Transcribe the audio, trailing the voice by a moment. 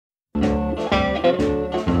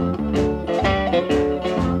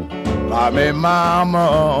rock me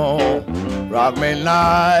mama, rock me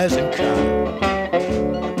nice and kind.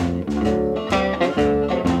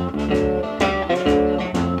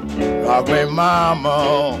 Rock me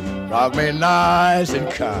mama, rock me nice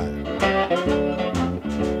and kind.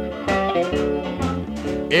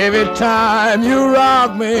 Every time you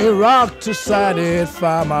rock me, rock to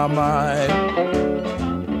satisfy my mind.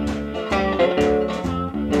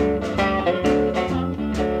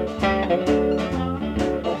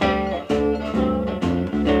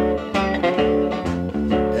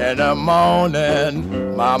 In the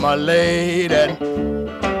morning, mama lady,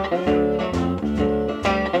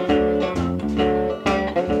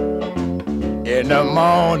 in the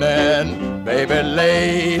morning, baby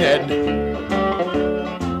lady,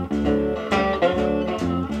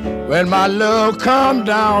 when my love come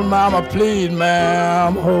down, mama, please,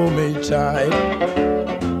 ma'am, hold me tight.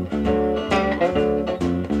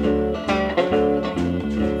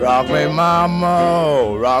 Rock me,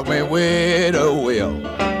 mama, rock me with a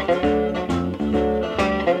will.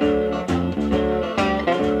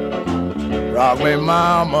 Rock me,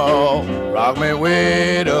 mama, rock me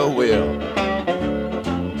with a will.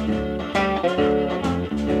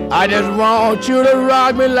 I just want you to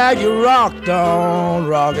rock me like you rocked on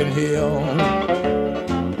Rockin' Hill.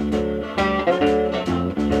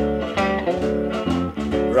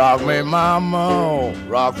 Rock me, mama,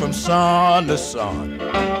 rock from sun to sun.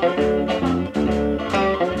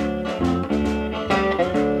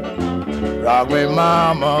 Rock me,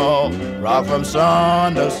 mama, rock from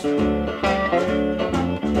sun to sun.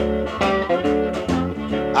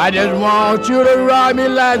 I just want you to rock me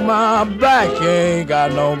like my back ain't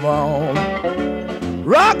got no bone.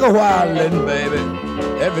 Rock a while, little baby,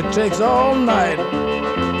 if it takes all night.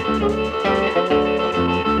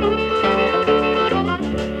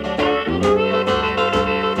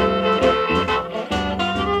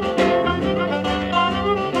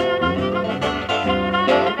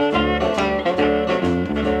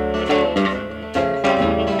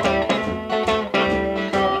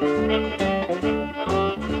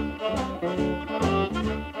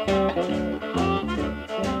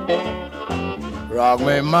 Rock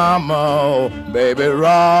me, mama, baby,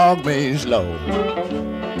 rock me slow.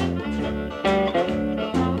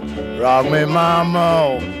 Rock me,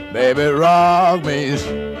 mama, baby, rock me.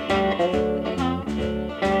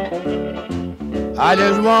 I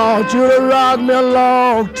just want you to rock me a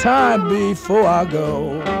long time before I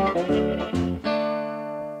go.